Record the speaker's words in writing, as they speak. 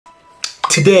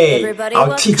Today,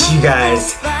 I'll teach you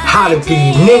guys how to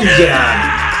be ninja.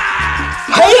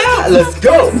 Hiya! Let's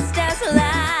go!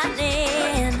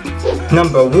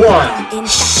 Number 1,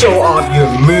 show off your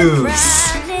moves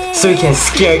so you can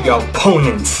scare your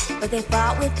opponents.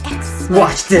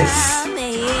 Watch this.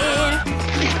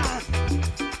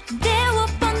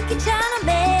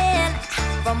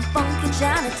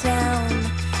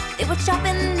 They were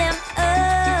chopping them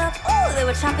up, oh, they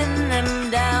were chopping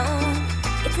them down.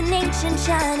 It's an ancient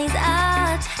Chinese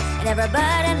art, and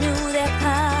everybody knew their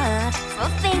part.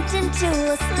 From fainting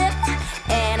to a slip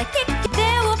and a kick.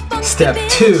 Step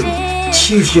 2,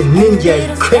 choose your ninja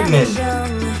equipment.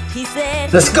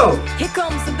 Let's go! Here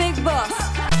comes the big boss.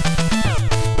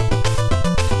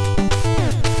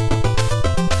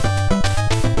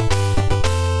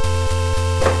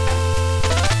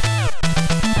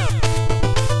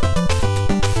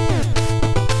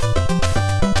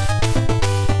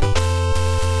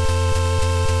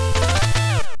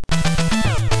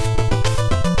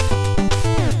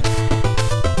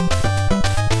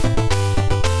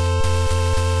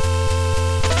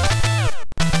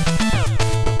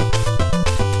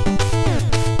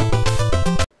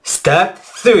 Step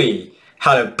 3,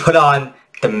 how to put on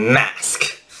the mask.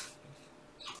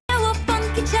 They were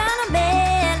funky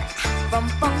Chinamen from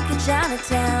funky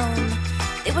Chinatown.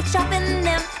 They were chopping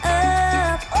them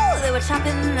up, oh, they were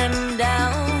chopping them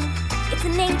down. It's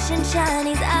an ancient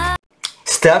Chinese art.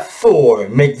 Step 4,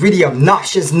 make really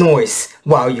obnoxious noise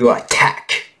while you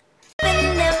attack.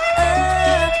 Chopping them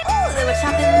up, oh, they were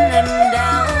chopping them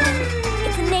down.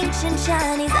 It's an ancient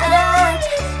Chinese art,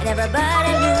 and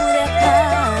everybody knew their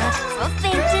part. From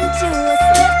fainting to a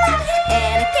slip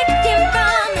and a kicking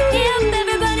from the hip,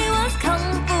 everybody was kung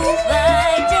fu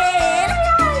fighting.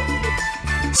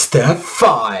 Step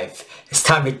 5, it's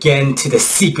time to get into the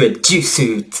secret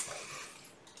jutsu.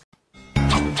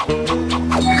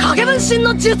 影分身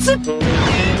の術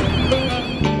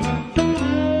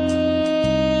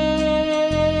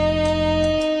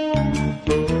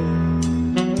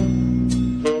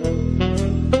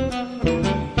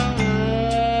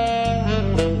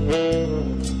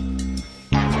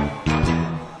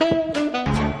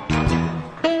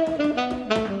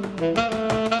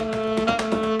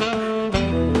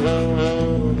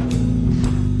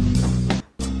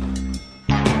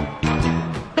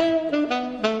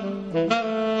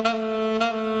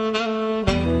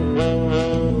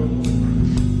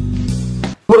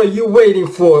What are you waiting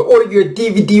for? Order your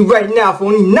DVD right now for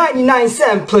only 99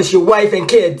 cents plus your wife and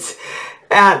kids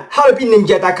at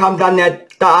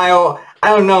howtobeninja.com.net.io. I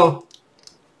don't know.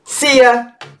 See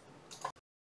ya!